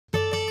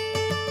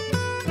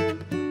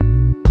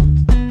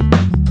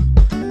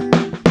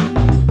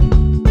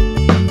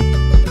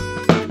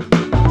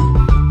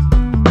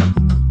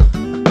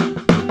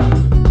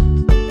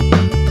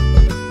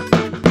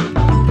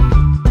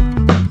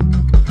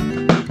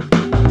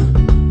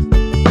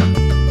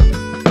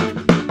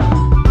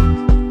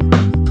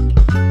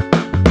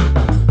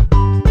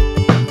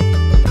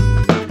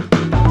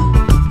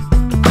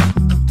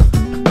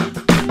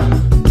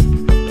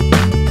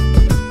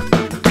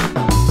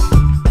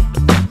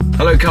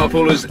Hello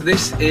Carpoolers,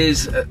 this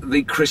is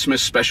the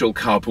Christmas special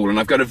Carpool and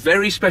I've got a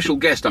very special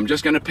guest I'm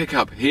just going to pick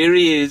up. Here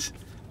he is.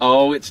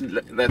 Oh, that's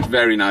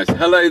very nice.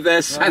 Hello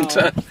there,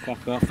 Santa. Oh,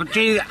 fuck off. Oh,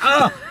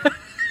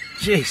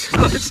 jeez.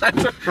 Hello,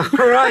 Santa.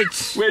 Right.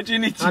 Where do you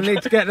need to I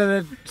need to get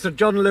to the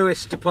John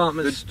Lewis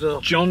department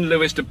store. John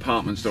Lewis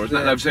department store,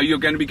 isn't that? So you're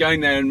going to be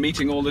going there and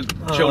meeting all the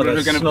children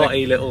who are going to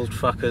snotty little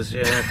fuckers,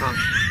 yeah.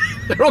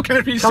 They're all going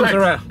to be comes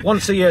around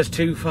once a year's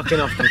too fucking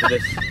often for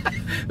this.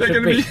 They're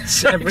going to be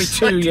so every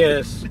excited. 2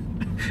 years.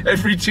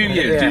 Every 2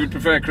 years? Yeah. Do you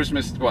prefer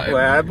Christmas? What,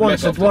 well,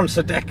 once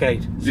a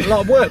decade. It's a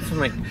lot of work for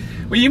me.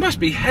 Well, you must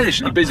be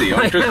hellishly busy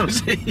on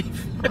Christmas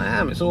Eve. I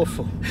am, it's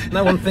awful.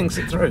 No one thinks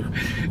it through.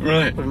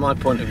 Right. From my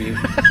point of view.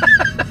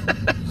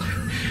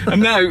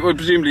 And now, well,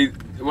 presumably,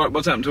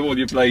 what's happened to all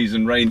your sleighs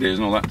and reindeers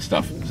and all that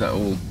stuff? Is that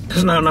all?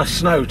 There's not enough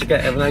snow to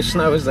get no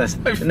snow, is there?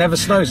 It never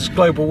snows, it's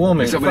global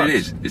warming. Is that what it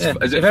is? Yeah.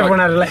 If everyone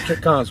had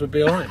electric cars, we'd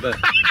be alright, but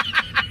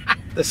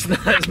there's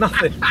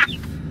nothing.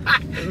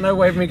 There's no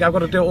way for me, I've got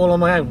to do it all on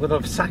my own with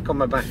a sack on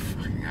my back.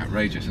 Fucking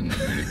outrageous, isn't it?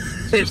 Really?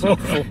 It's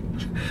awful. Right.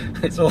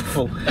 It's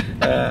awful.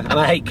 And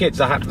I hate kids.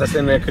 That's the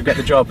only way I could get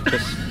the job,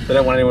 because they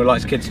don't want anyone who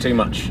likes kids too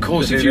much. Of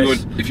course, if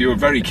you were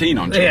very keen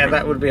on children. Yeah,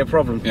 that would be a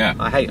problem. Yeah.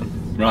 I hate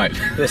them. Right.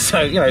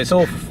 So, you know, it's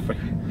awful.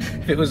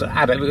 If it was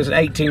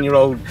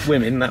 18-year-old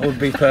women, that would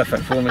be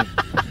perfect for me.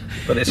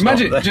 But it's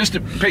Imagine, not. just to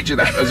picture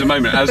that as a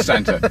moment as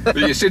Santa, that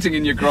you're sitting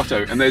in your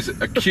grotto and there's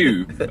a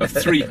queue of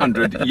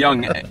 300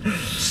 young,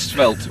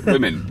 svelte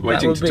women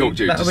waiting to talk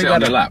to you, to sit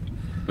on your lap.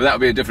 But that would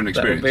be a different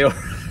experience. That would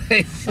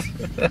be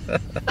all right.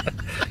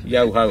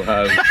 Yo ho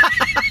ho.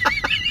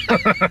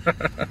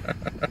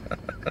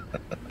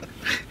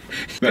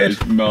 That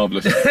is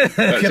marvellous.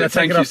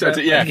 Thank you,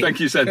 Santa. Yeah, thank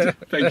you, Santa.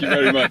 Thank you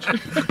very much.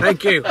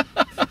 Thank you.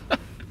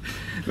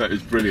 That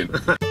is brilliant.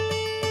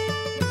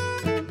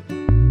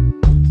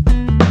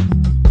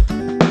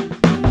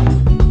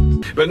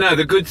 But no,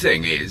 the good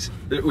thing is,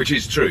 which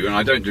is true, and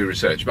I don't do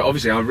research, but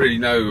obviously I really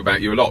know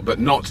about you a lot, but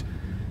not.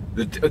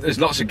 There's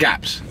lots of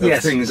gaps of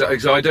things,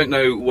 because I don't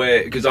know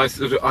where, because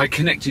I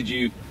connected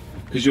you,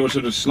 because you're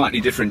sort of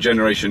slightly different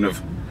generation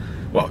of,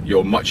 well,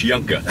 you're much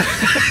younger. Not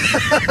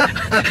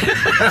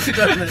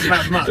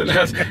much. Don't know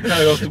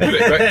how else to put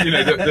it, but you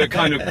know, the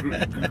kind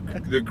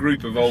of the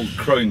group of old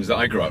crones that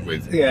I grew up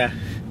with. Yeah.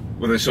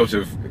 With a sort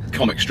of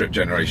comic strip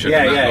generation.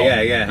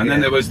 Yeah, yeah. And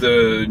then there was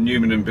the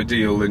Newman and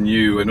Baddiel and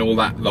you and all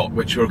that lot,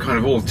 which were kind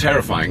of all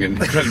terrifying and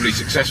incredibly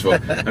successful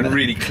and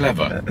really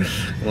clever.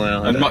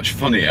 Well, and much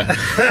funnier.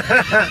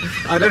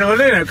 I don't know,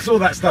 because all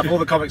that stuff, all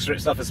the comic strip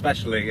stuff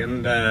especially,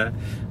 and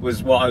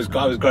was what I was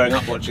growing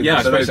up watching.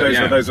 Yeah, so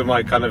those were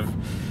my kind of,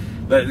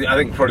 I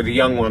think probably the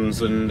young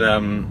ones and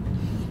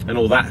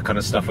all that kind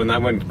of stuff. When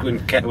Rick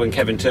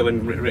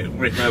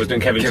and I was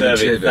doing Kevin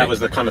Turvey, that was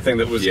the kind of thing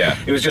that was. Yeah.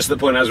 It was just the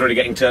point I was really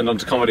getting turned on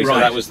to comedy. Right. So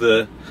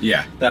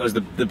that was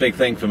the big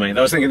thing for me. I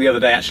was thinking the other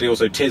day actually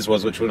also Tiz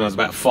was, which when I was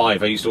about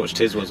 5 I used to watch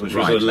Tiz was, which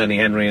was sort of Lenny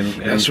Henry and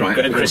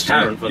Chris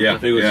Tarrant.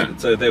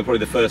 So they were probably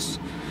the first.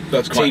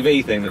 That's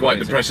TV thing. Quite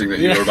depressing that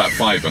you were about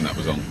 5 when that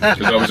was on,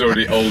 because I was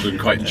already old and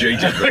quite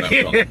jaded when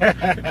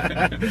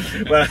that was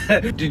on. Well,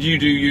 did you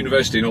do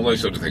university and all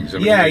those sort of things? I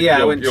mean,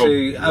 I went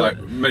to like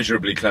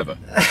measurably clever.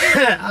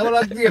 Well,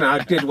 I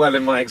did well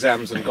in my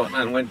exams and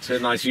went to a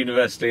nice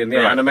university, and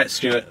and I met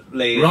Stuart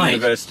Lee at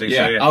university.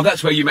 Yeah. So, Oh,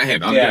 that's where you met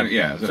him.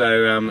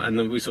 So and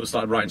then we sort of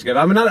started writing together.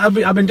 I mean,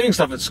 I've been doing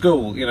stuff at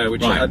school, you know,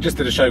 which I just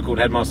did a show called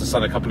Headmaster's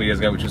Son a couple of years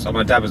ago, which was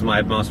my dad was my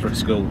headmaster at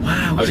school.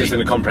 Wow. I was just in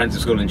a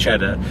comprehensive school in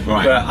Cheddar.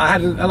 Right. But I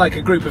had like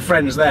a group of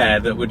friends there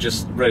that were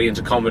just really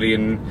into comedy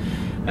and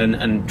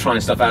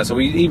trying stuff out. So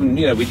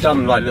we'd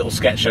done like little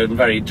sketch shows and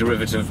very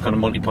derivative kind of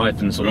Monty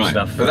Python sort of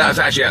stuff. But that was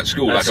actually at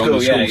school, on the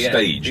school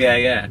stage.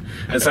 Yeah.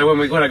 And so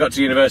when I got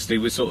to university, it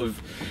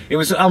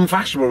was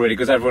unfashionable really,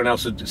 because everyone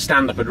else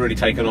stand-up had really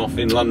taken off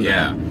in London.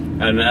 Yeah.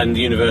 And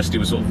the university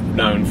was sort of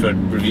known for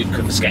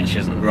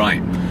sketches and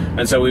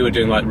and so we were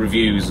doing like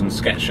reviews and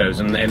sketch shows,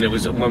 and it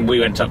was when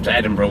we went up to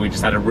Edinburgh, we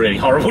just had a really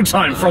horrible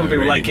time from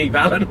people like Keith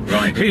Allen,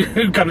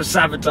 who kind of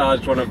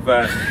sabotaged one of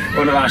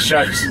our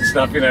shows and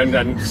stuff, you know,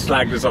 and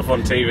slagged us off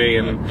on TV,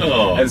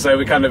 and so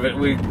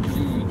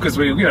because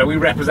we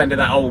represented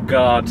that old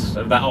guard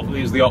of that.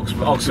 It was the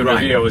Oxford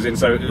Review I was in,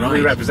 so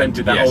we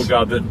represented that old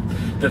guard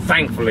that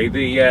thankfully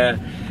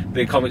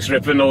the comic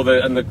strip and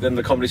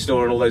the comedy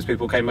store and all those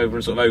people came over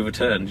and sort of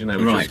overturned, you know.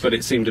 But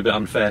it seemed a bit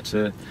unfair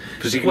to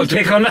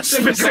pick on us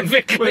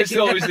specifically. Well, it's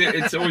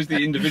always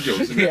the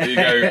individuals, isn't it? You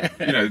go,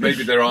 you know,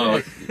 maybe there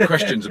are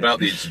questions about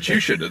the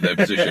institution of their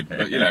position,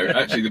 but you know,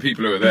 actually the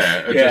people who are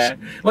there are just.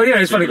 Well, you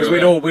know, it's funny because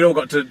we'd all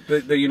got to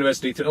the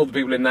university. All the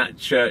people in that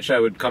show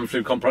had come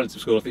through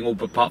comprehensive school, I think, all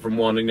apart from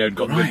one, and you know,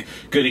 got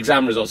good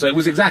exam results. So it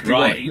was exactly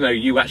what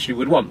you actually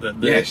would want.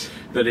 That it's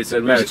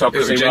a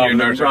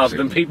meritocracy rather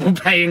than people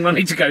paying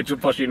money to go go to a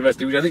posh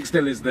university, which I think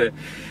still is the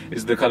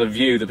kind of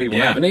view that people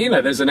have. And you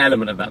know, there's an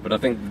element of that, but I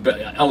think,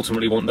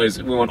 ultimately,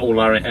 we want all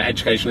our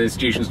educational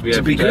institutions to be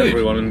able to good.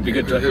 Everyone and be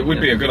good. It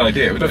would be a good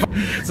idea. Wouldn't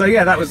it? So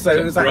yeah, that was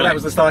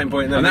the starting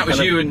point. And that was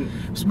you and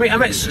I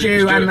met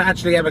Stu and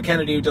actually Emma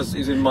Kennedy,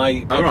 who's in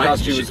my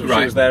podcast. She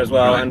was there as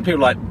well, and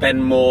people like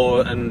Ben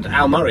Moore and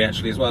Al Murray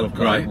actually as well. Of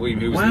course,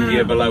 who was in the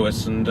year below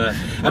us, and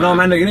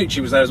Armando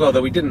Iannucci was there as well.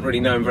 Though we didn't really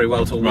know him very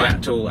well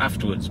till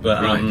afterwards,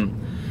 but.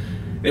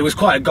 It was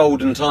quite a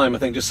golden time, I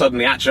think, just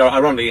suddenly, actually,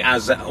 ironically,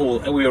 as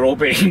we were all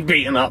being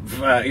beaten up,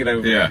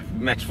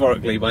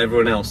 metaphorically by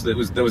everyone else, there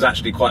was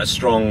actually quite a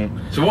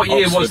strong... So what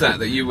year was that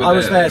you were there? I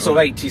was there sort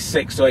of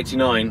 86 to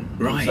 89.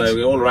 Right.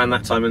 So all around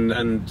that time,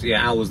 and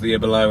Al was the year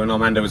below, and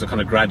Armando was a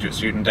kind of graduate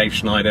student, Dave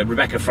Schneider,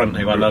 Rebecca Front,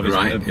 who I love, is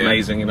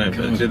amazing, you know.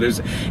 But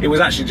it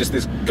was actually just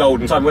this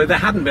golden time, where there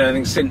hadn't been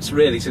anything since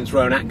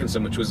Rowan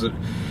Atkinson,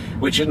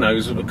 which you know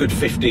was a good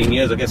 15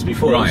 years, I guess,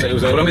 before. Right. So it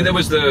was I mean, there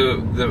was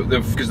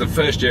because the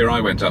first year I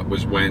went up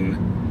was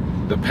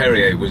when the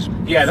Perrier was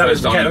that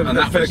was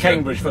for the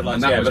Cambridge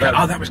footlights.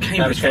 That was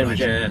Cambridge.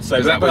 Yeah.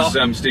 So that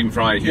was Stephen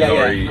Fry, Hugh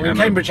Laurie. I mean,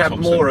 Cambridge had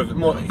more of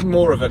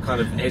a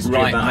kind of history.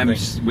 Right, of that, I'm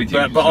with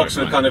you. But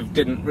Oxford kind of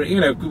didn't. You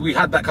know, we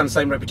had that kind of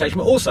same reputation.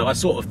 But also, I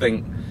sort of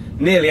think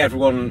nearly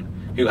everyone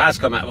who has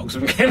come out of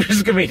Oxford and Cambridge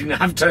as a comedian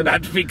have turned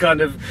out to be kind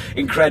of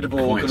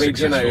incredible comedians,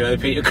 you know,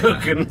 Peter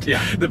Cook and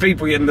the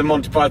people in the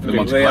Monty Python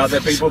people. They're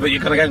people that you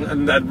kind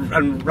of go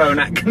and Rowan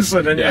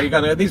Atkinson, and you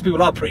kind of, these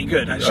people are pretty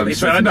good actually.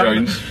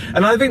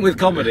 And I think with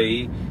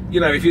comedy, you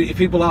know, if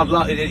people aren't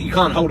like, you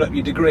can't hold up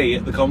your degree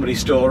at the Comedy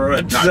Store or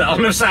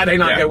on a Saturday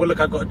night. Go, well,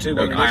 look, I've got a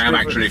 2-1. I am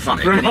actually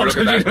funny from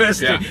Oxford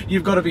University.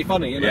 You've got to be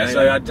funny, you know.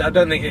 So I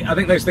don't think. I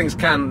think those things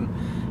can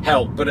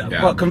help,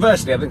 but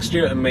conversely, I think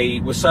Stuart and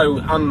me were so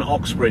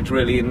un-Oxbridge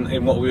really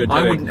in what we were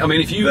doing. I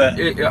mean,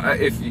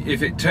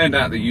 if it turned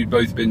out that you'd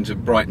both been to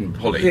Brighton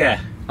Poly,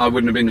 I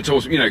wouldn't have been at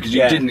all, you know, because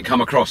you didn't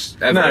come across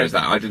ever as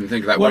that. I didn't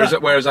think of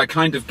that. Whereas I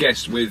kind of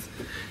guessed with.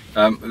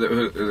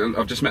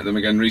 I've just met them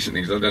again recently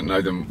because I don't know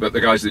them, but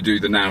the guys that do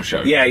the Now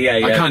Show,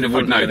 I kind of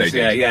would know they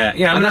did.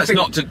 And that's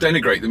not to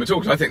denigrate them at all,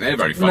 because I think they're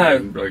very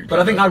funny. But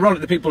I think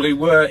ironically, the people who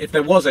were, if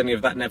there was any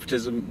of that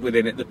nepotism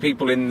within it, the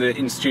people in the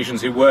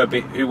institutions who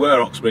were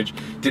Oxbridge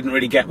didn't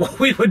really get what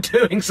we were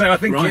doing. So I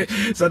think,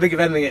 if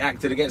anything, it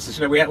acted against us.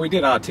 You know, we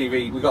did our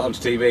TV, we got onto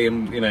TV,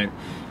 and you know.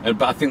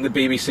 But I think the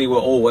BBC were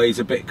always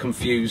a bit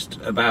confused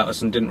about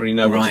us and didn't really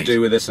know what to do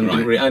with us, and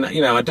didn't really. And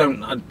you know,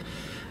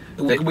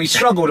 we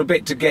struggled a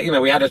bit to get, you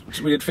know, we had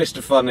Fist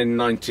of Fun in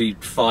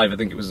 '95, I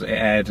think it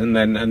aired, and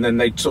then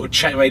they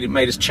sort of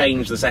made us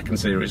change the second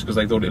series because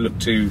they thought it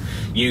looked too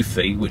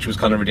youthy, which was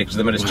kind of ridiculous.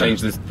 They made us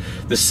change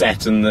the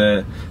set and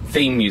the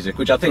theme music,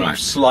 which I think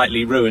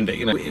slightly ruined it.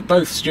 You know,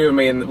 both Stu and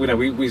me, and you know,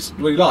 we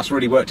last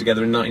really worked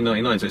together in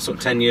 1999, so it's sort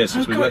of 10 years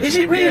since we worked. Is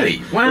it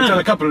really? Wow. We've done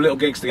a couple of little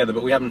gigs together,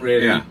 but we haven't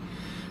really.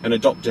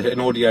 An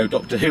audio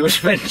Doctor Who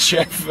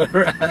adventure for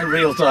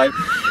real time,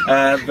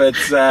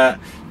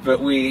 but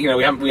we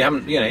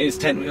haven't, you know,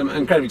 it's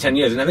incredibly 10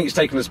 years, and I think it's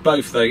taken us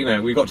both, though, you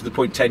know, we got to the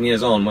point 10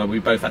 years on where we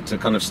both had to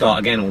kind of start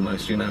again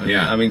almost, you know.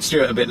 I mean,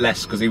 Stuart a bit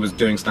less because he was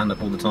doing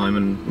stand-up all the time,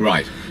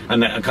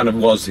 and that kind of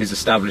was his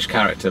established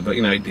character, but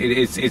you know,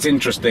 it's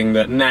interesting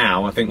that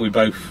now I think we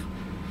both,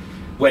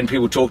 when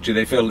people talk to you,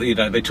 they feel, you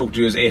know, they talk to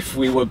you as if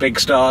we were big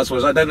stars,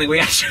 whereas I don't think we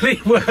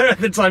actually were at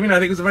the time. You know, I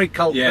think it was a very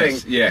cult thing.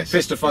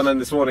 Fist of Fun and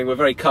This Morning were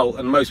very cult,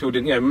 and most people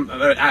didn't, you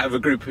know, out of a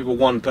group of people,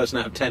 1 person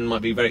out of 10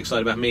 might be very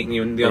excited about meeting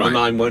you, and the other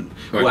 9 will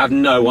have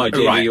no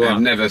idea who you are.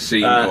 I've never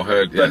seen or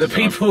heard. But the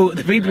people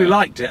who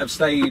liked it have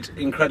stayed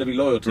incredibly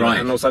loyal to it,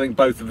 and also I think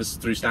both of us,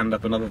 through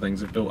stand-up and other things,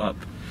 have built up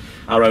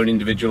our own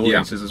individual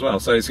audiences as well.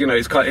 So it's, you know,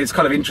 it's kind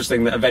of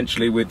interesting that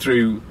eventually we're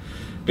through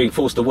being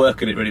forced to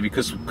work at it, really,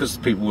 because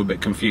people were a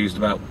bit confused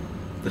about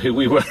who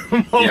we were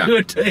and what we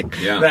were doing.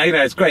 But, you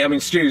know, it's great. I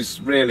mean,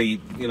 Stu's really,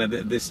 you know,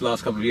 this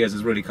last couple of years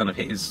has really kind of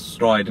hit his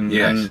stride and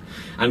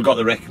got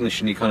the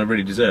recognition he kind of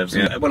really deserves.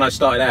 When I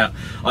started out,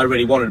 I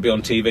really wanted to be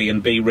on TV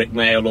and be Rick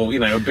Mail, or you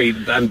know, be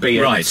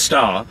a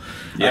star.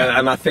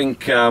 And I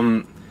think.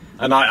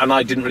 And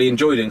I didn't really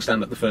enjoy doing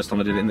stand-up the first time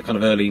I did it in the kind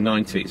of early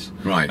 '90s.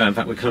 In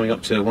fact, we're coming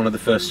up to one of the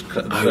first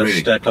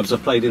clubs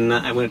I've played in.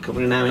 We're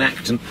now in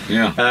Acton.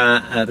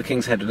 The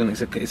King's Head. I don't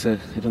think it's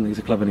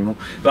a club anymore.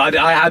 But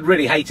I had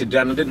really hated,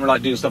 and I didn't really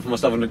like doing stuff for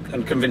myself,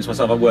 and convinced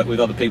myself I worked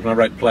with other people. And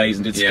I wrote plays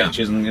and did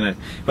sketches, and you know.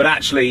 But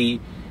actually,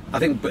 I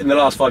think in the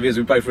last 5 years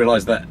we both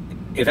realised that,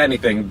 if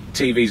anything,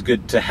 TV's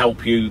good to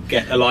help you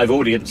get a live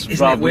audience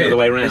rather than the other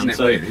way around. Isn't it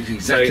weird? It's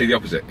exactly the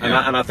opposite.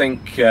 And I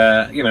think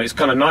you know, it's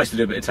kind of nice to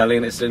do a bit of telly,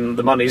 and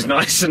the money's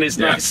nice, and it's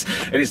nice,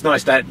 and it's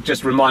nice to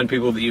just remind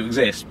people that you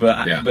exist.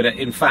 But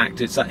in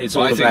fact, it's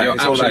all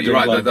about. You're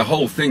right. The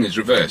whole thing is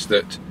reversed.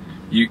 That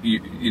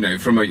you know,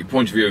 from a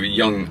point of view of a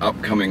young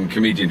upcoming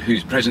comedian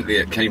who's presently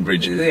at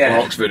Cambridge or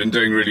Oxford and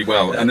doing really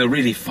well, and they're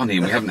really funny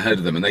and we haven't heard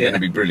of them and they're going to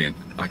be brilliant.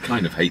 I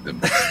kind of hate them.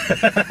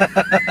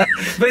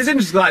 But it's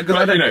interesting, like,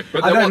 I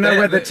don't know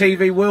whether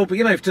TV will be,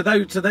 you know, to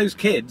those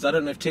kids, I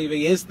don't know if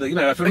TV is the, you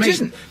know, for me,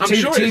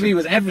 TV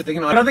was everything,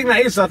 you know. And I think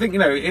that is, I think, you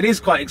know, it is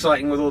quite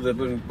exciting with all the,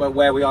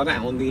 where we are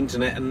now on the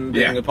internet and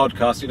doing a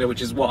podcast, you know,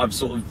 which is what I've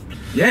sort of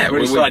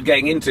really started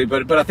getting into.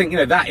 But I think, you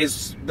know, that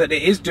it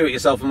is do it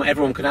yourself and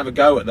everyone can have a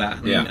go at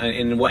that.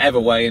 In whatever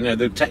way, you know,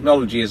 the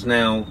technology is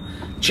now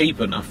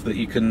cheap enough that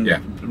you can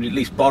at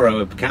least borrow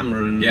a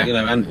camera and you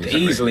know, and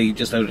easily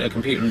just a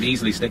computer and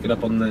easily stick it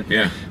up on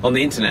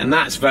the internet. And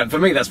that's for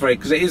me, that's very,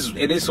 because it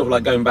is sort of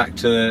like going back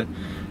to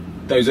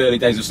those early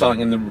days of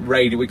starting in the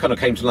radio. We kind of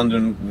came to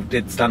London,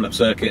 did stand-up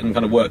circuit, and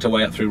kind of worked our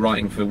way up through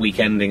writing for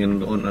Weekending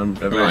and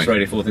various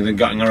Radio 4 things, and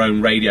getting our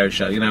own radio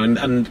show, you know,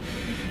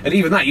 and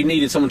even that, you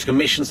needed someone to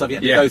commission stuff. You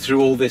had to go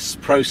through all this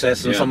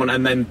process, and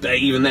and then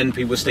even then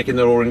people were sticking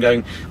their oar and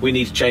going, we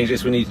need to change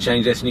this, we need to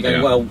change this, and you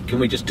go, well, can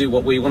we just do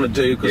what we want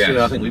to do, because you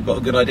know, I think we've got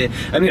a good idea.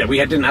 And you know, we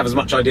didn't have as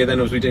much idea then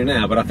as we do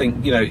now, but I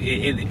think, you know,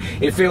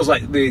 it feels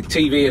like the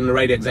TV and the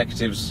radio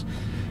executives,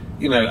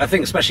 you know, I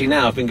think especially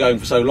now, I've been going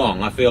for so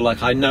long, I feel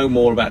like I know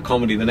more about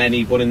comedy than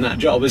anyone in that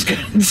job is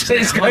going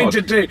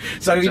to do.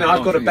 So, you know,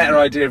 I've got a better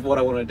idea of what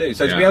I want to do.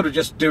 So to be able to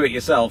just do it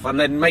yourself and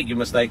then make your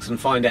mistakes and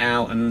find it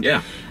out, and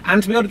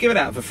to be able to give it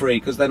out for free,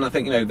 because then I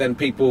think, you know, then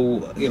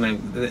people, you know,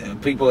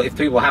 if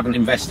people haven't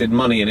invested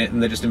money in it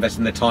and they're just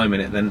investing their time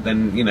in it,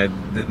 then you know,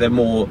 they're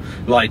more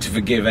likely to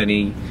forgive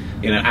any,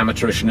 you know,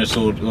 amateurishness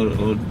or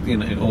you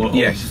know, or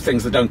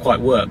things that don't quite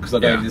work, because I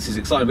go, this is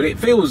exciting. But it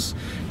feels,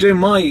 doing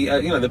my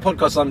you know, the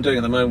podcast I'm doing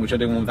at the moment, which I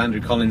do one with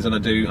Andrew Collins, and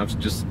I've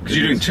just, because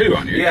you're doing two,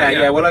 aren't you?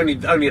 Yeah, well, only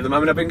at the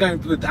moment. I've been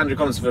going with Andrew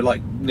Collins for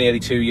like nearly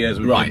 2 years.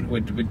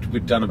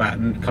 We've done about,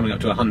 coming up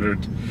to 100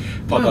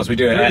 podcasts. We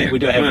do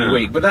it every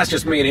week, but that's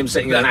just me and him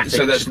sitting in an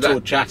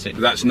attic chatting.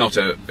 That's not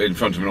in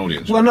front of an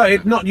audience. Well, no,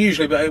 not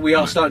usually, but we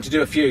are starting to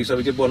do a few. So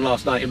we did one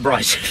last night in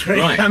Brighton, for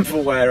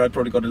example, where I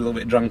probably got a little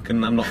bit drunk,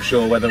 and I'm not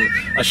sure whether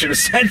I should have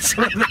said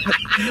something.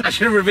 I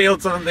should have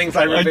revealed some things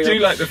I revealed. I do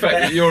like the fact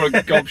that you're a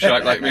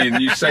gobshite like me,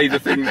 and you say the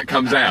thing that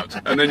comes out,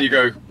 and then you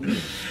go.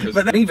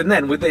 But then, even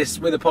then, with a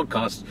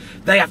podcast,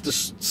 they have to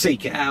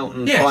seek it out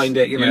and find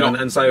it, you know,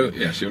 and so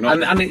you're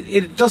not. And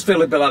it does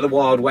feel a bit like the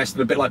Wild West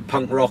and a bit like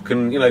punk rock,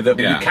 and you know that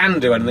we can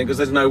do anything, because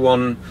there's no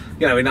one,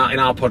 you know, in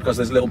our podcast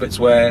there's little bits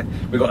where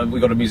we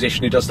got a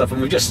musician who does stuff,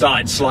 and we've just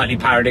started slightly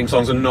parodying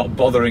songs and not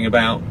bothering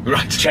about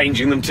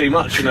changing them too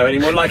much, you know,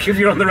 anymore. Like if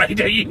you're on the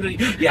radio,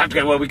 you have to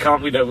go, well, we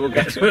can't, we don't, we'll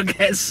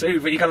get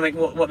sued, but you kind of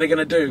think, what they're going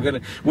to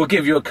do? We'll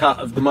give you a cut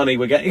of the money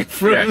we're getting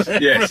from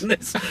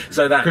this,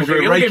 so that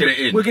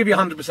we'll give you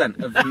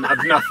 100% of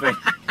nothing.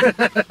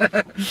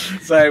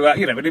 So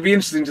you know, but it'd be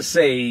interesting to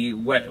see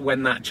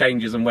when that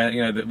changes, and whether,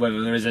 you know,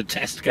 whether there is a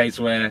test case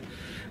where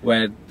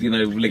you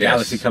know,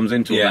 legality comes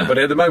into that. But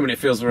at the moment it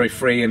feels very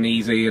free and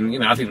easy, and you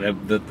know, I think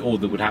all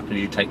that would happen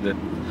is you take the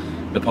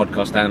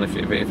podcast down if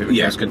it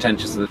becomes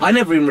contentious. I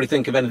never even really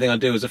think of anything I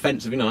do as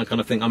offensive, you know. I kind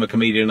of think I'm a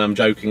comedian and I'm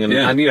joking,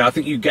 and you know, I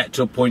think you get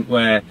to a point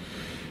where,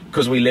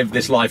 because we live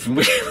this life and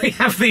we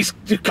have these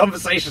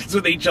conversations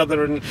with each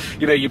other, and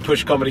you know, you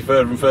push comedy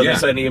further and further,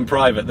 certainly in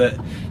private, that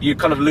you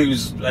kind of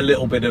lose a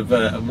little bit of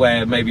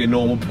where maybe a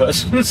normal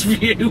person's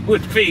view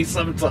would be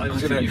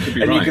sometimes, you know,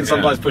 and you can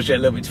sometimes push it a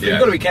little bit. You've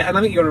got to be careful, and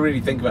I think you've got to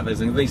really think about those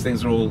things. These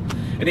things are all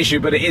an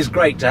issue, but it is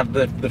great to have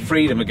the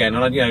freedom again,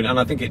 and you know, and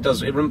I think it does.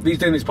 Doing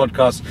these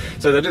podcasts,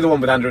 so they did the one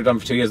with Andrew I'd done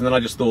for 2 years, and then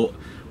I just thought,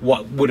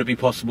 what would it be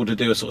possible to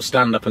do a sort of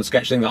stand-up and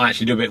sketch thing that I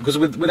actually do a bit, because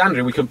with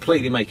Andrew we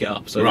completely make it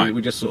up, so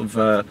we just sort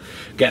of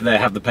get there,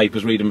 have the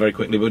papers, read them very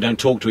quickly, but we don't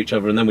talk to each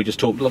other, and then we just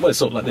talk, well, it's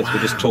sort of like this, we're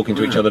just talking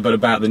to each other, but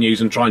about the news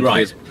and trying to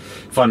be as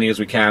funny as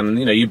we can, and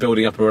you know, you're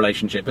building up a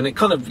relationship, and it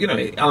kind of, you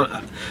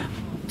know,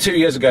 2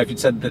 years ago if you'd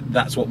said that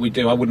that's what we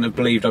do, I wouldn't have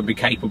believed I'd be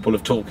capable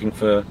of talking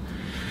for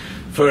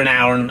an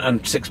hour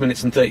and 6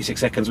 minutes and 36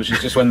 seconds, which is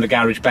just when the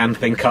garage band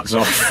thing cuts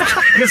off,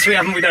 because we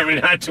don't really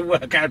know how to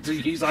work out to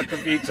use our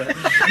computer,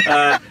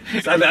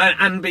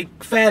 and be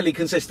fairly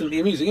consistently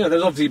amusing. You know,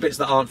 there's obviously bits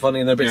that aren't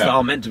funny, and there are bits that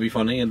aren't meant to be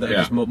funny, and that are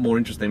just more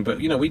interesting,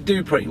 but you know, we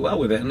do pretty well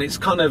with it, and it's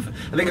kind of,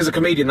 I think as a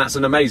comedian that's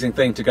an amazing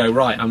thing to go,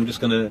 right, I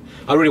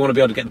really want to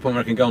be able to get to the point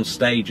where I can go on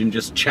stage and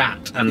just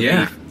chat and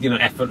you know,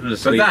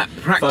 effortlessly. But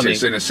that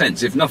practice, funny, in a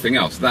sense, if nothing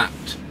else, that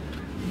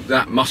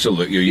muscle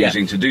that you're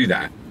using to do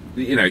that,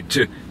 you know,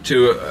 to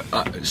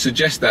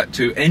suggest that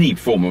to any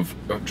form of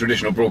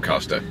traditional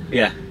broadcaster.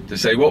 To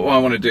say, what I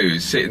want to do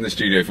is sit in the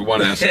studio for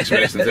 1 hour, 6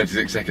 minutes and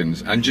 36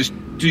 seconds and just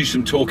do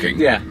some talking.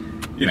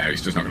 You know,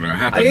 it's just not going to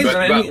happen.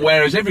 But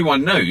whereas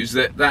everyone knows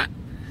that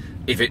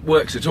if it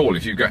works at all,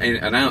 if you've got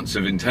an ounce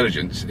of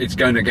intelligence,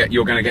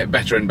 you're going to get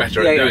better and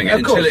better at doing it,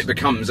 until it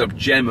becomes a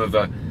gem of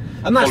a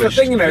And that's the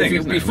thing, you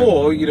know,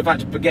 before you'd have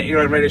had to get your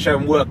own radio show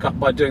and work up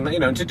by doing that, you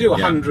know, and to do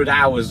 100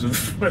 hours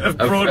of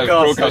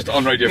broadcast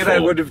on Radio 4, you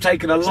know, would have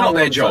taken a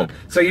long job.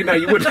 So, you know,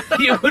 you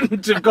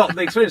wouldn't have got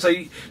the experience.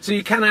 So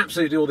you can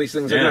absolutely do all these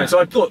things. So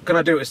I thought, can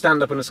I do a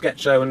stand-up and a sketch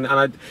show? And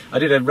I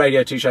did a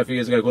Radio 2 show a few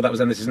years ago called That Was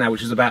Then, This Is Now,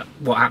 which was about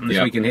what happened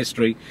this week in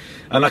history.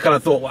 And I kind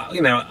of thought, well,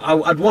 you know,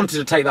 I'd wanted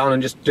to take that on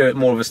and just do it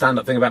more of a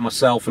stand-up thing about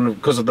myself, and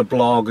because of the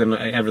blog and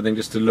everything,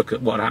 just to look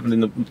at what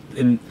happened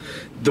in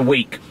the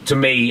week to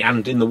me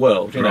and in the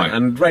world, you know.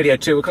 And Radio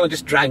 2 were kind of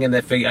just dragging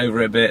their feet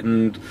over it a bit,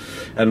 and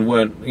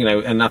weren't, you know,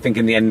 and I think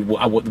in the end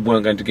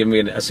weren't going to give me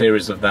a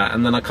series of that.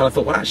 And then I kind of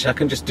thought, well, actually I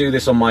can just do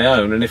this on my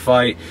own. And if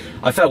I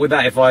felt with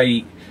that, if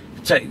I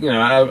take, you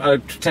know, I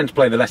tend to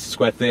play the Leicester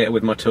Square Theatre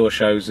with my tour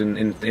shows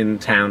in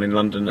town in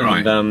London,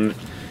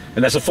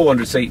 and that's a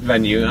 400-seat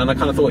venue, and I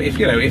kind of thought,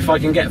 if I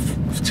can get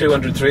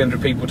 200,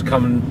 300 people to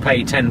come and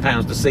pay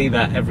 £10 to see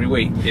that every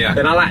week,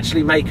 then I'll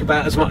actually make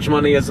about as much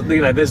money as,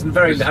 you know, there's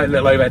very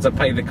little overheads. I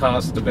pay the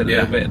cast a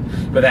little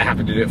bit, but they're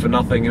happy to do it for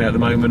nothing, you know, at the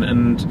moment,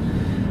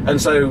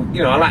 and so,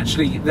 you know, I'll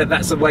actually,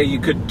 that's the way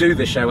you could do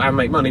the show and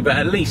make money, but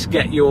at least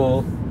get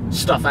your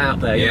stuff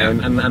out there, you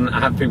know, and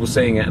have people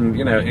seeing it. And,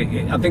 you know,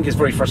 I think it's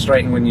very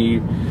frustrating when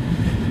you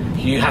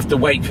have to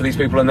wait for these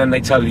people and then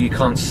they tell you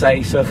can't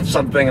say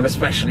something, and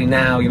especially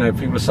now, you know,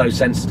 people are so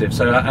sensitive.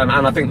 So and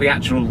I think the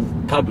actual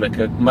public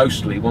are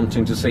mostly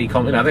wanting to see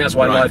comedy. I think that's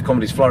why live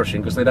comedy's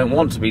flourishing, because they don't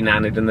want to be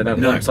nannied, and they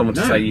don't want someone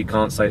to say you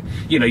can't say.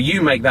 You know,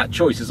 you make that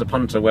choice as a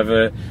punter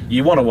whether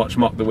you want to watch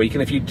Mock the Week,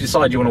 and if you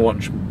decide you want to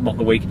watch Mock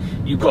the Week,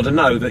 you've got to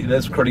know that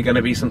there's probably going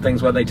to be some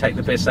things where they take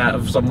the piss out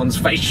of someone's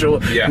facial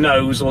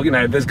nose, or, you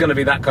know, there's going to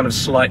be that kind of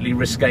slightly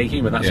risque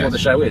humour. That's what the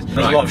show is.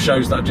 There's a lot of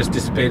shows that have just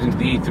disappeared into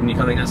the ether, and you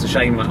kind of think that's a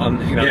shame.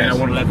 You know, no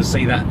one will ever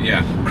see that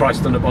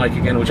Christ on a Bike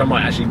again, which I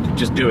might actually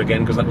just do again,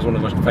 because that was one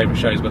of my favourite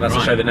shows, but that's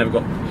a show that never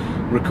got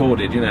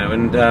recorded, you know.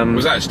 And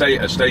was that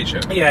a stage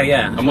show?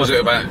 Yeah. And was it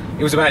about?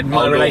 It was about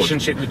my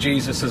relationship with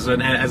Jesus as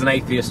an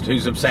atheist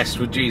who's obsessed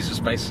with Jesus,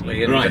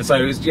 basically. And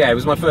so it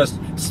was my first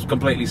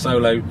completely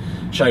solo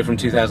show from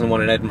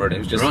 2001 in Edinburgh. It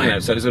was just, you know,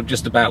 so it was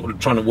just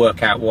about trying to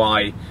work out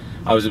why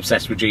I was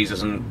obsessed with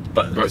Jesus,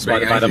 but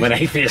despite the fact I'm an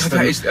atheist.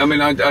 I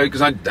mean,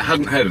 because I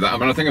hadn't heard of that. I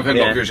mean, I think I've heard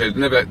a lot of your shows.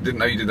 Didn't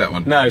know you did that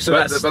one. No, so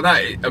but that,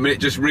 I mean, it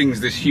just rings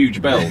this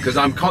huge bell, because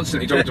I'm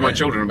constantly talking to my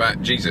children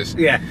about Jesus.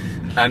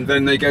 And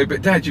then they go,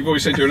 "But Dad, you've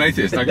always said you're an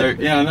atheist." And I go,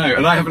 "Yeah, I know,"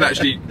 and I haven't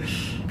actually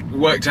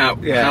worked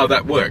out how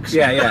that works. So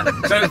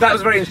that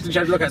was a very interesting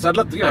show to look at. So I'd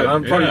love to, you know,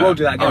 I probably will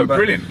do that again.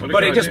 Brilliant!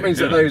 But it just means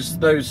that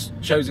those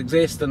shows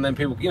exist, and then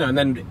people, you know, and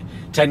then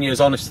 10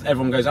 years on, if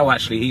everyone goes, oh,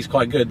 actually, he's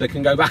quite good, they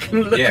can go back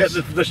and look at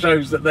the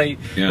shows that they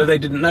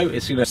didn't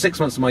notice. You know, 6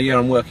 months of my year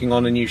I'm working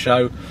on a new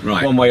show,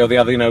 one way or the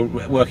other, you know,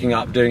 working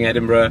up, doing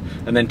Edinburgh,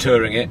 and then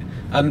touring it.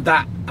 And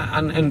that,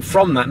 and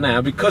from that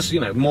now, because,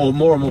 you know, more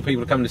and more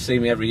people are coming to see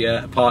me every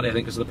year, partly I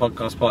think because of the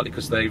podcast, partly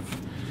because they've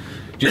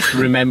just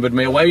remembered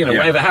me away, you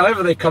know,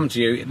 however they've come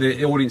to you,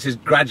 the audience is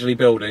gradually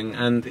building,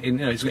 and, you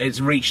know,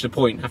 it's reached a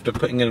point after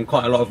putting in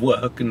quite a lot of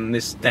work in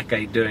this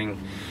decade, doing,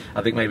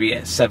 I think, maybe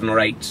 7 or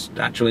 8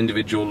 actual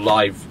individual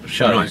live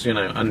shows, you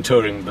know, and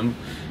touring them.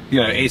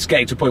 You know, it's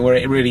getting to a point where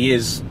it really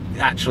is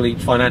actually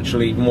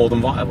financially more than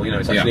viable. You know,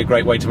 it's actually a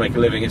great way to make a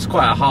living. It's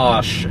quite a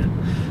harsh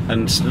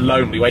and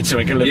lonely way to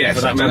make a living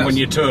for that time when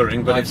you're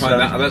touring. But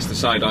that's the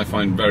side I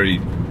find very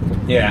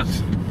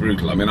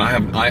brutal. I mean, I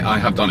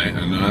have done it,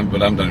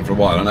 but I haven't done it for a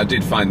while, and I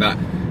did find that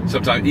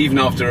sometimes, even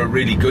after a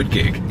really good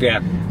gig,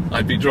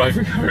 I'd be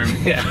driving home,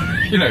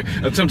 you know,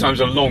 and sometimes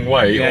a long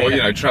way, or you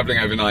know, travelling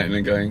overnight, and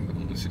then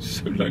going,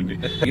 it's so lonely.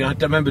 You know, I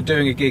remember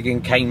doing a gig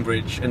in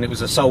Cambridge, and it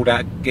was a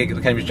sold-out gig at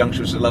the Cambridge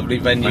Junction, which was a lovely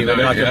venue,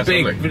 and like a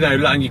big, you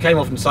know, and you came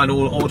off and signed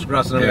all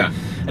autographs and everything.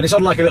 And it's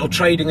on like a little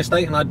trading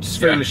estate, and I just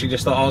foolishly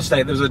just thought, I'll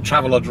stay. There was a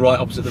Travelodge right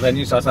opposite the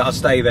venue, so I thought I'll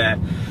stay there.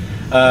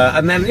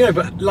 And then, you know,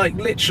 but like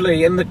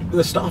literally, and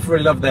the staff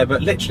really loved there,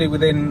 but literally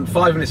within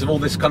 5 minutes of all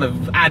this kind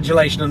of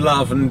adulation and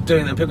love and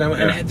doing that, people going,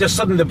 and just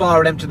suddenly the bar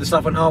had emptied, the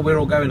staff went, oh, we're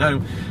all going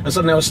home, and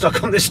suddenly I was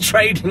stuck on this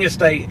trading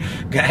estate,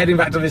 heading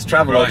back to this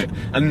Travelodge,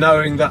 and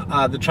knowing that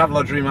the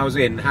Travelodge room I was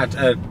in had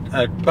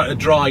a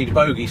dried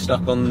bogey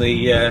stuck on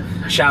the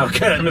shower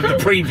curtain of the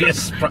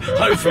previous,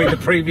 hopefully the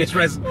previous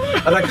resident,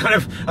 and I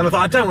thought,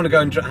 I don't want to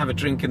go and have a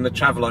drink in the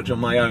Travelodge on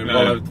my own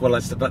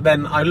but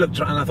then I looked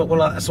around and I thought,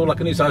 well, that's all I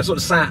can do, so I sort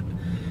of sat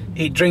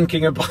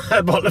drinking a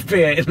bottle of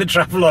beer in the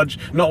Travelodge,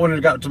 not wanting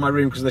to go up to my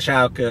room because of the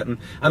shower curtain.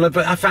 But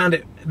I found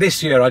it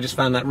this year. I just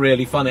found that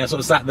really funny. I sort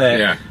of sat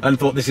there and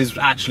thought, this is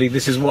what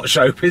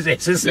showbiz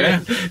is, isn't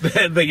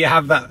it? That you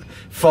have that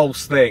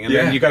false thing, and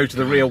then you go to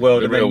the real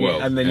world,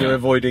 and then you're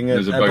avoiding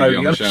a bogey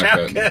on a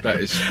shower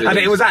curtain. And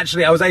it was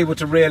actually, I was able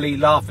to really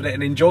laugh at it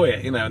and enjoy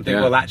it, you know, and think,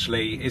 well,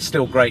 actually, it's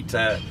still great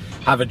to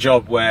have a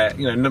job where,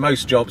 you know, in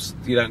most jobs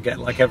you don't get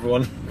like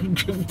everyone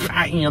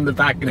patting you on the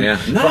back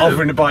and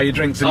offering to buy you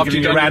drinks and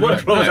giving you a round of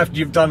applause after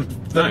you've done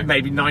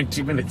maybe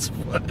 90 minutes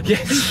of work.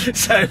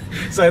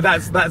 So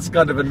that's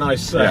kind of a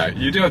nice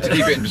you do have to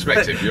keep it in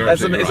perspective.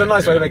 It's a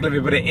nice way to make a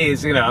living, but it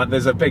is, you know,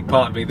 there's a big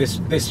part of me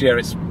this year.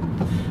 It's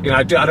you know,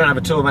 I don't have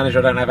a tour manager,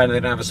 I don't have anything,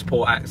 I don't have a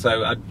support act,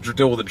 so I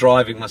do all the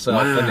driving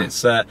myself,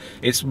 and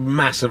it's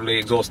massively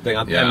exhausting.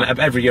 And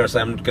every year I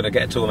say I'm going to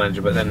get a tour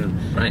manager, but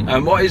then... Right.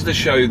 And what is the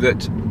show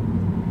that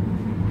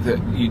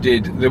you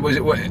did? Was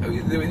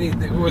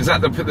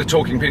that the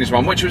Talking Penis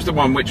one? Which was the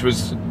one which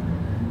was...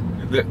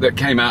 That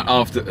came out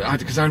after,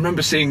 because I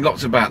remember seeing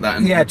lots about that.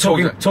 And yeah,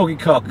 talking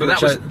cock. But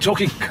that was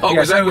Talking Cock.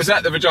 Yeah, was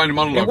that the vagina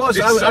monologue? It was.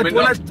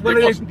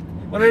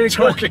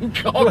 Talking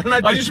Cock.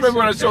 I just remember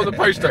when I saw the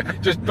poster,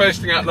 just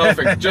bursting out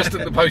laughing just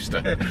at the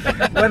poster.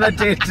 When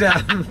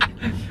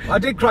I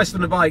did Christ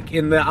on a Bike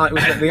it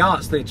was at the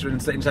Arts Theatre in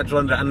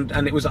Central London,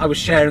 and I was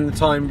sharing the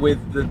time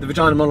with the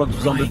vagina monologue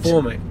was on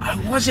before me.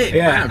 Oh, was it?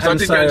 Yeah, so I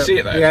did go and see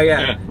it there.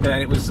 Yeah. And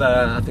it was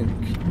I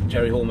think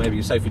Jerry Hall,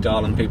 maybe Sophie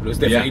Darling people. It was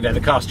different. You know, the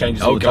cast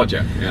changes all the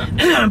time.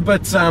 Yeah.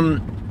 But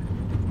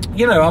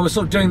you know, I was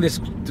sort of doing this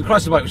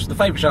Christ on a Bike, which is the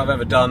favourite show I've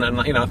ever done,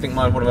 and you know, I think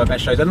one of my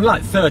best shows. And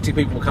like 30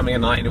 people were coming a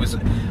night,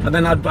 and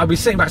then I'd be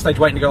sitting backstage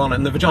waiting to go on,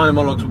 and the vagina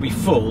monologues would be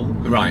full,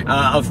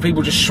 of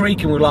people just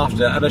shrieking with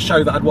laughter at a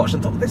show that I'd watched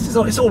and thought,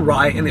 it's all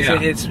right, and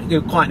it's you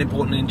know, quite an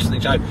important and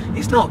interesting show.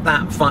 It's not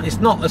that fun. It's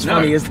not as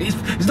funny as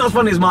it's not as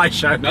funny as my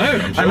show. No,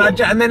 I'm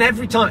sure. And then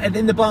every time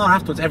in the bar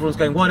afterwards, everyone's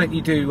going, why don't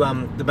you do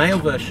the male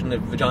version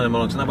of vagina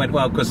monologues? And I went,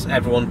 well, because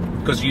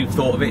you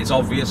thought of it, it's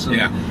obvious,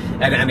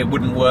 and it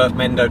wouldn't work.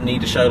 Men don't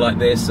need a show like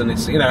this, and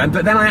it's, you know.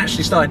 But then I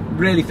actually started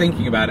really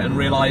thinking about it and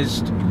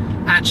realised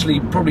actually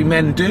probably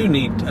men do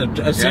need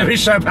a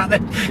serious show about that,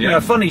 you know,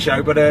 a funny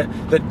show, but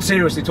that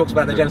seriously talks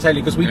about their genitalia,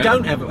 because we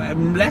don't have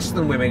less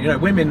than women. You know,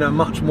 women are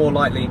much more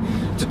likely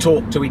to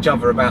talk to each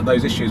other about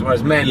those issues,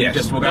 whereas men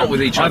just will go, not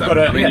with each other.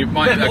 I mean,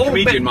 a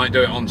comedian might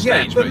do it on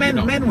stage, but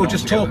men will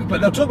just talk, but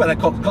they'll talk about their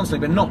cock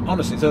constantly, but not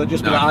honestly. So they'll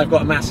just be like, I've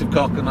got a massive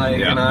cock and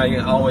I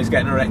always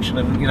get an erection,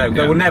 and you know,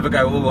 they will never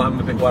go, oh, I'm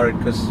a bit worried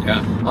because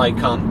I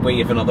can't wee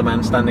if another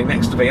man's standing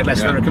next to me,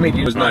 unless they're a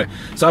comedian. Right.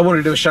 So I wanted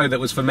to do a show that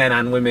was for men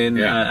and women,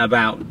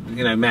 about,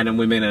 you know, men and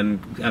women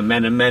and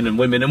men and men and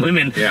women and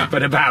women,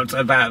 but about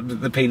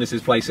the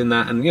penis's place in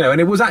that. And you know, and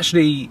it was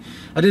actually,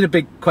 I did a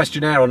big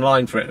questionnaire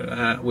online for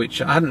it,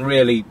 which I hadn't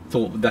really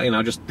thought that, you know,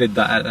 I just did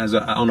that as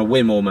on a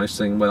whim almost,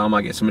 thing where I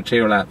might get some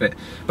material out of it,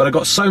 but I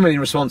got so many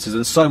responses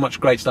and so much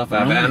great stuff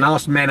out of it, and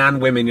asked men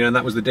and women, you know, and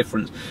that was the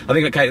difference. I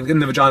think, okay, in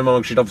the vagina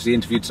monologue she'd obviously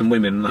interviewed some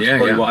women, and that's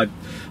probably what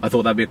I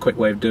thought that'd be a quick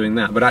way of doing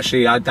that, but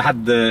actually I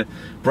had the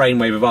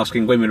brainwave of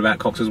asking women about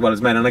cocks as well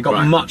as men, and I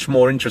got much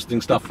more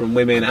interesting stuff from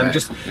women, and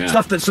just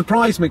stuff that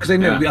surprised me, because you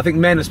know, I think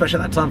men,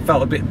 especially at that time,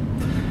 felt a bit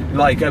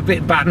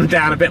battened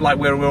down, a bit like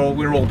we're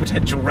all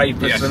potential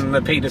rapists, and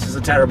the penis is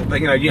a terrible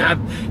thing. You know, you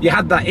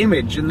had that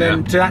image, and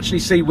then to actually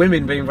see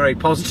women being very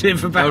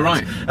positive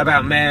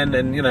about men,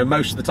 and you know,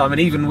 most of the time,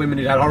 and even women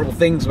who had horrible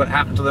things that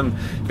happened to them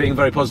being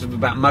very positive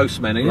about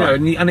most men, and you know,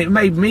 and it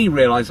made me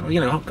realise,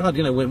 you know, oh God,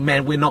 you know,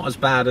 we're not as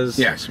bad as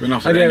we're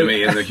not an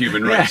enemy in the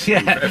human race,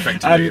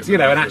 effectively, and you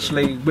know, and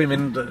actually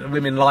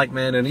women like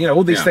men, and you know,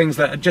 all these things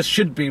that just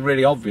should be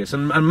really obvious,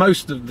 and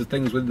most of the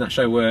things within that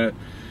show were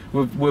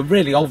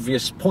really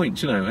obvious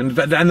points, you know,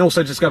 and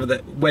also discovered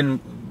that when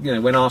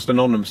asked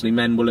anonymously,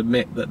 men will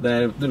admit that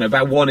they're, you know,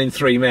 about 1 in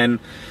 3 men,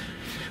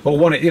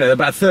 or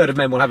about a third of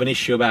men will have an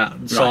issue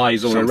about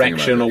size or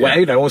erection or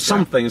you know, or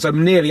something. So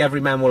nearly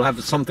every man will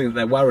have something that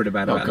they're worried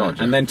about.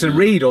 And then to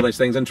read all those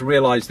things and to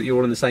realise that you're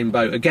all in the same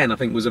boat again, I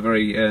think was a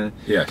very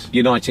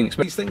uniting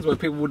experience. These things where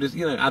people would just,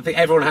 you know, I think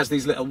everyone has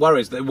these little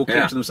worries that will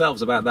keep to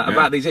themselves about that,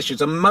 about these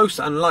issues. And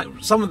like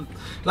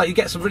you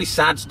get some really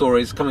sad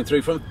stories coming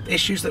through from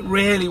issues that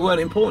really weren't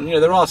important. You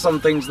know, there are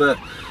some things that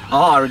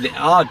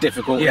are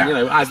difficult, you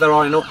know, as there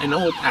are in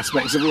all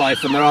aspects of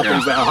life, and there are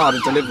things that are harder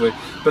to live with.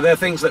 But there are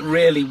things that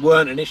really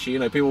weren't an issue. You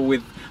know, people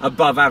with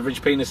above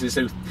average penises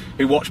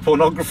who watch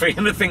pornography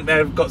and think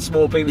they've got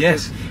small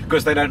penises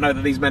because they don't know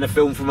that these men are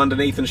filmed from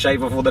underneath and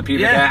shave off all their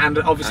pubic hair, and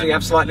obviously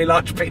have slightly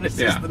larger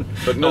penises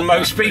than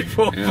most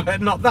people, but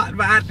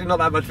actually not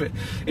that much.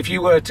 If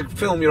you were to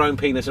film your own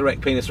penis,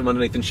 erect penis from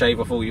underneath, and shave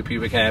off all your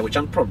pubic hair, which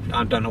I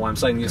don't know why I'm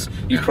saying this,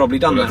 you've probably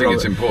done that. I think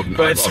it's important.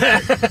 But I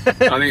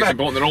think it's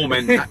important that all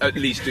men at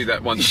least do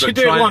that once. You should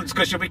do it once,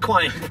 because you'll be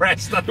quite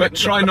impressed. But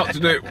try not to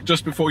do it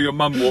just before your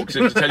mum walks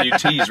in to tell you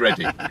tea's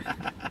ready.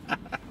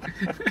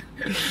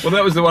 Well,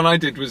 that was the one I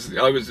did.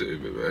 I was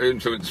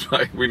influenced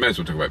by. We may as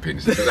well talk about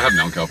penises, because I haven't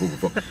on Carpool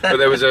before. But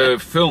there was a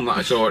film that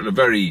I saw at a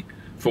very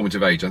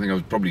formative age. I think I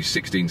was probably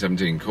 16,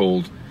 17,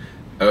 called.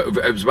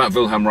 It was about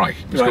Wilhelm Reich.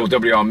 It was called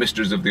W.R.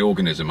 Mysteries of the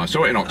Organism. I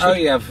saw it in Oxford. Oh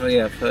yeah,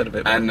 I've heard of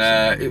it. And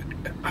I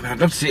mean, I'd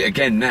love to see it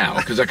again now,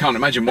 because I can't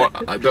imagine what.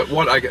 But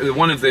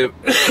one of the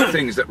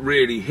things that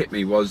really hit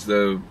me was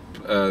they're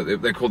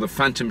called the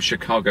Phantom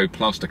Chicago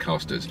Plaster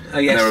Casters. Oh,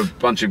 yes. And there are a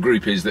bunch of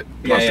groupies that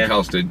plaster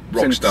casted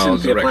rock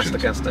stars' erections.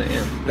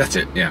 That's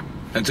it,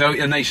 And so,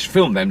 and they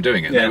filmed them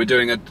doing it. They were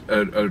doing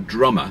a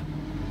drummer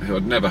who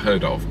I'd never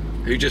heard of,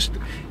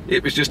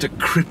 it was just a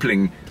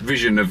crippling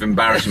vision of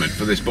embarrassment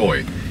for this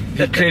boy.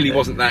 He clearly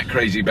wasn't that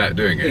crazy about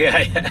doing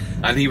it.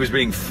 And he was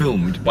being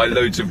filmed by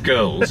loads of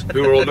girls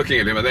who were all looking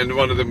at him, and then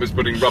one of them was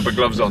putting rubber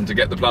gloves on to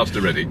get the plaster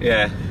ready.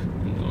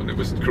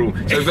 was cruel.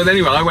 So, but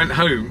anyway, I went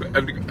home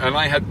and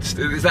I had,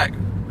 there's that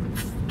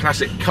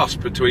classic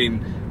cusp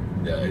between,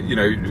 you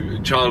know,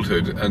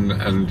 childhood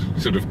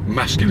and sort of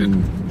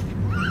masculine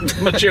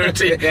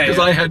maturity, because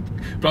I had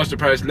plaster of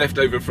Paris left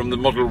over from the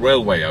model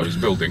railway I was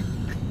building.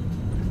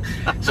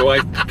 So I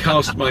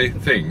cast my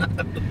thing.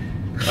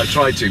 I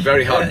tried to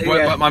very hard,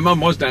 but my mum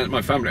was down at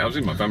my family. I was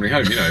in my family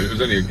home, you know. It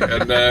was only,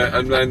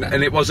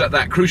 and it was at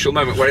that crucial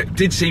moment where it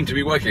did seem to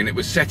be working, and it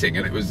was setting,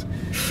 and it was,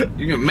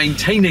 you know,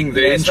 maintaining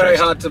the interest. It's very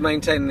hard to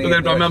maintain the. But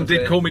then my mum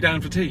did call me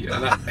down for tea,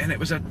 and it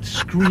was a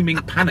screaming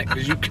panic,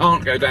 because you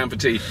can't go down for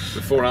tea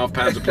with 4.5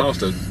 pounds of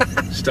plaster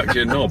stuck to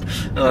your knob.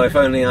 Oh, if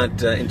only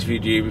I'd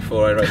interviewed you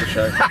before I wrote the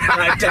show.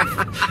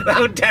 That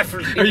would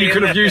definitely. Oh, you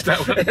could have used that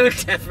one. It would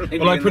definitely.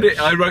 Well,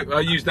 I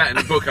used that in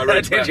the book I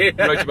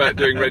wrote about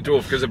doing Red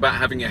Dwarf, because about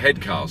having a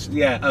head cast.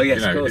 Yeah. Oh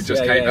yes, you know, of course. It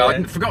just came.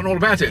 I'd forgotten all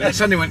about it, and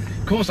suddenly went,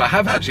 of course, I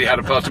have actually had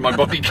a part of my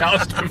body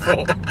cast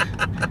before.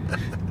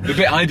 The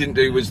bit I didn't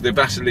do was the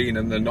Vaseline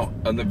and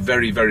the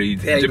very, very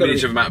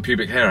diminutive amount of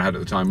pubic hair I had at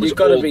the time. You've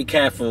got to be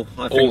careful.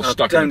 I think all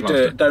stuck in the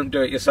plaster. Don't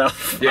do it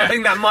yourself. Yeah. I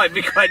think that might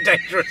be quite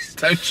dangerous.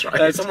 Don't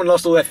try it. Someone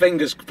lost all their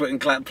fingers putting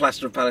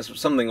plaster of Paris,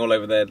 something all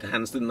over their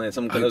hands, didn't they?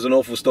 There was an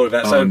awful story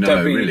about that. So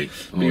don't be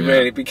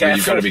really be careful.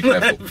 You've got to be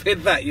careful.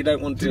 With that, you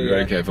don't want to. Be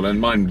very careful. And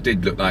mine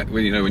did look like,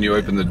 you know, when you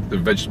open the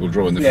vegetable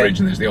drawer in the fridge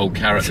and there's the old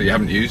carrot that you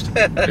haven't used.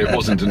 It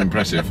wasn't an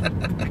impressive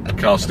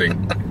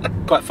casting.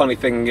 Quite funny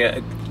thing.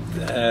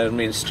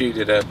 Me and Stu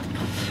did it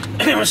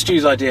was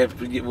Stu's idea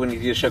when he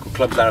did a show called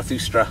Club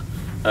Zarathustra.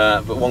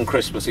 But one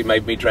Christmas he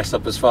made me dress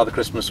up as Father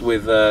Christmas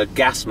with a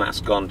gas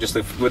mask on,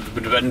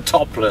 and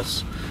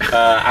topless,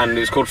 and it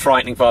was called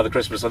Frightening Father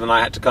Christmas. And then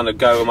I had to kind of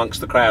go amongst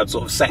the crowd,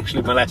 sort of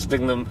sexually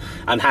molesting them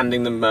and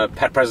handing them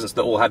pet presents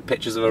that all had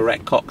pictures of a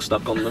erect cock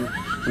stuck on them.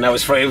 And that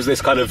was it was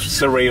this kind of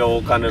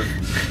surreal, kind of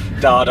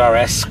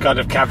Dada-esque kind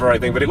of cabaret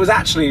thing. But it was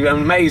actually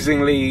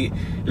amazingly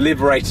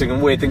liberating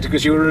and weird thing,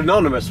 because you were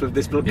anonymous with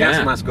this little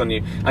gas mask on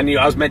you, and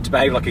I was meant to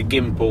behave like a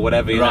gimp or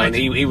whatever, you know, and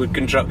he would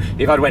control.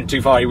 If I went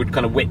too far, he would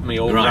kind of whip me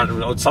or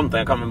something.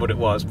 I can't remember what it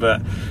was,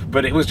 but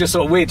it was just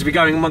sort of weird to be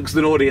going amongst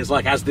an audience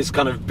like as this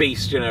kind of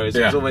beast, you know. It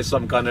was almost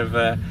some kind of.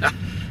 But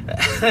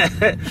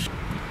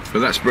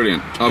that's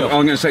brilliant. I'm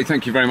going to say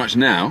thank you very much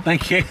now.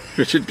 Thank you,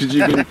 Richard, because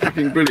you've been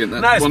fucking brilliant.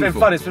 That's no, it's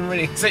wonderful. been fun.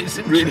 It's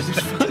been really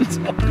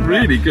fun.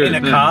 Really good.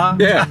 In a car.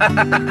 Yeah.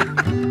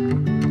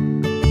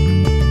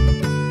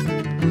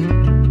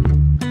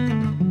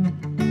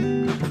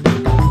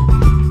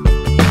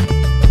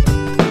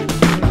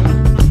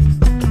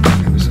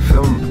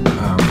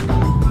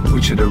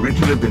 Had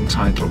originally been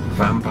titled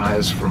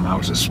Vampires from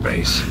Outer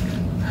Space,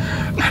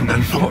 and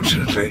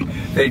unfortunately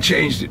they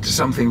changed it to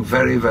something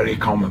very, very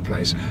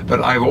commonplace.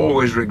 But I've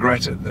always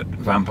regretted that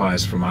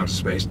Vampires from Outer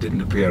Space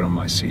didn't appear on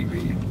my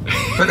CV.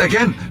 But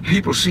again,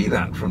 people see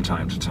that from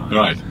time to time.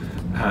 Right.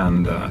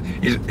 And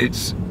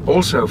it's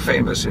also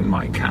famous in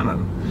my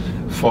canon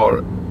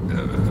for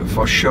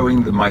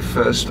showing my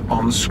first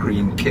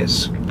on-screen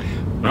kiss.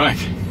 Right.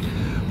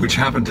 Which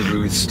happened to be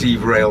with Steve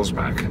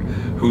Railsback,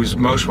 who's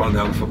most well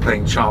known for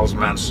playing Charles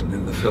Manson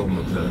in the film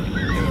of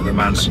the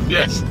Manson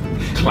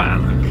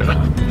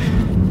clan.